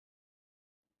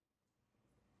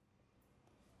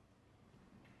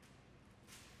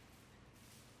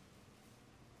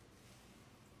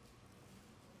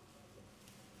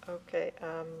Okay,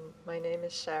 my name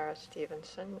is Sarah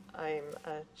Stevenson. I'm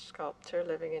a sculptor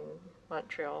living in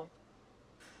Montreal.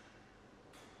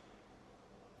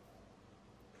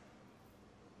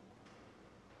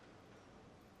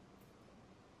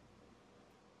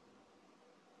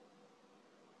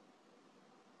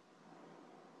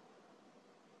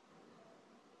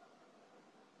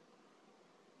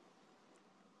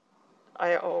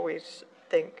 I always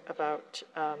think about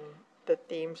the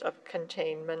themes of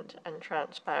containment and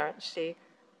transparency,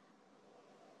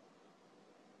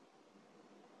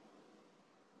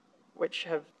 which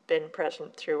have been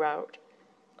present throughout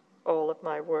all of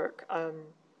my work. I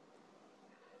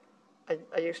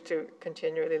used to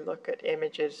continually look at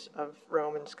images of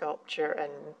Roman sculpture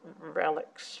and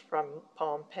relics from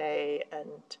Pompeii,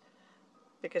 and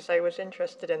because I was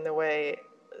interested in the way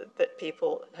that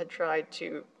people had tried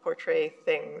to portray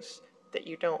things that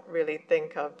you don't really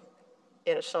think of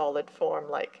in a solid form,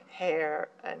 like hair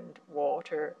and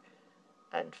water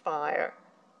and fire.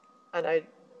 And I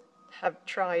have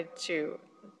tried to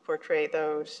portray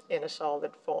those in a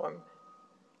solid form.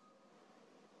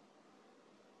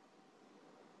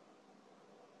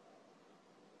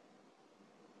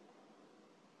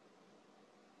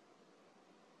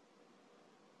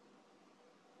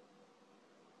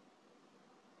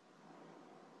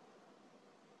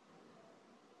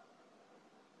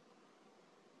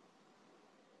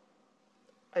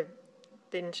 I've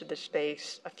been to the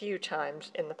space a few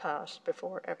times in the past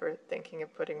before ever thinking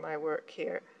of putting my work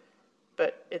here,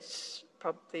 but it's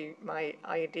probably my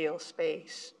ideal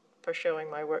space for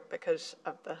showing my work because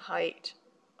of the height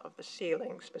of the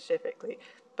ceiling specifically,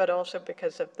 but also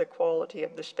because of the quality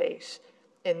of the space,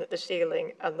 in that the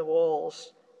ceiling and the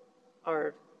walls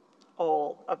are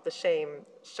all of the same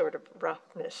sort of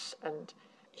roughness. And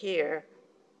here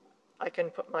I can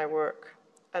put my work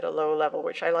at a low level,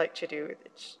 which I like to do.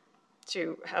 It's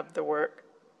to have the work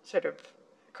sort of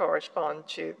correspond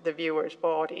to the viewer's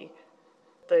body.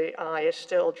 The eye is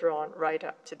still drawn right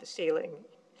up to the ceiling.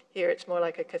 Here it's more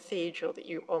like a cathedral that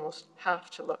you almost have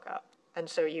to look up. And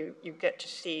so you get to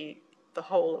see the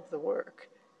whole of the work.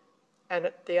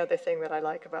 And the other thing that I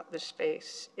like about this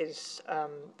space is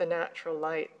the natural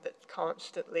light that's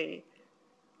constantly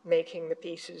making the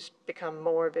pieces become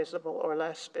more visible or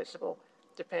less visible,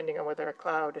 depending on whether a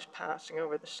cloud is passing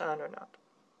over the sun or not.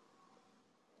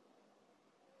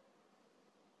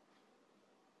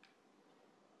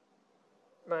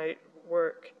 My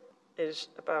work is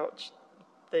about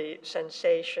the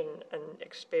sensation and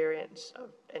experience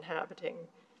of inhabiting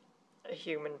a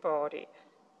human body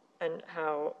and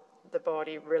how the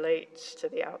body relates to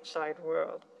the outside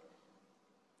world.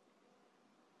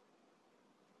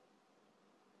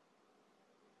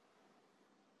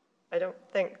 I don't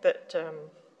think that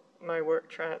my work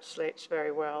translates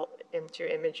very well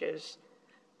into images,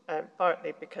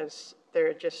 partly because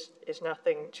there just is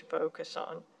nothing to focus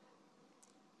on,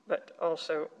 but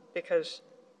also because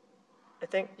I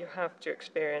think you have to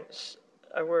experience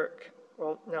a work,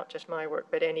 well, not just my work,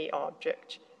 but any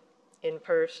object in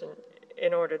person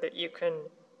in order that you can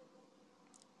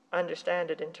understand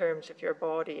it in terms of your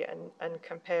body and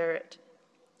compare it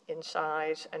in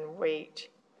size and weight.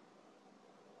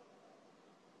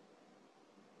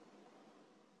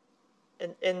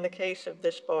 In the case of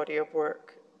this body of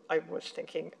work, I was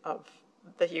thinking of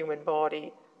the human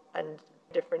body and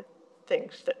different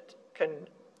things that can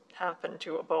happen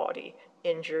to a body,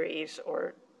 injuries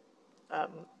or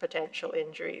potential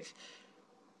injuries.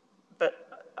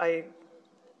 But I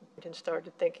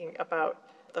started thinking about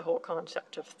the whole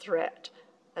concept of threat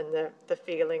and the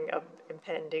feeling of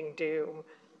impending doom,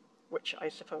 which I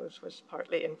suppose was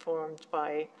partly informed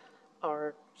by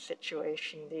our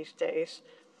situation these days.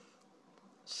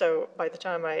 So by the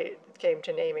time I came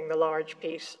to naming the large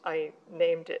piece, I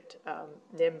named it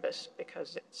Nimbus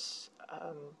because it's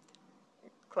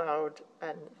cloud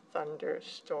and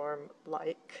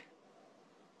thunderstorm-like.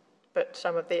 But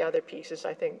some of the other pieces,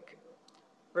 I think,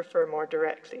 refer more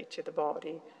directly to the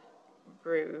body,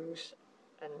 bruise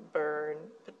and burn,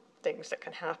 things that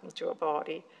can happen to a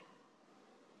body.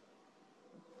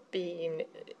 Being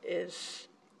is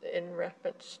in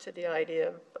reference to the idea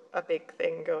of a big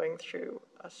thing going through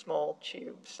a small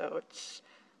tube, so it's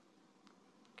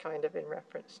kind of in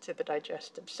reference to the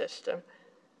digestive system.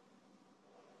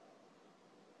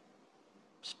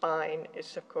 Spine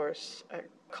is, of course, a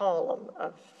column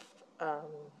of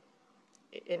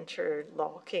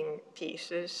interlocking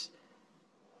pieces.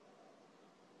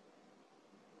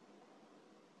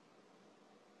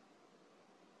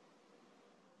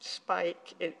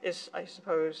 Spike is, I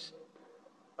suppose,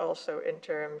 also in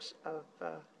terms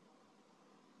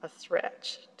of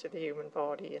threat to the human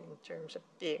body in terms of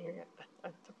being a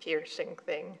piercing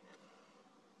thing.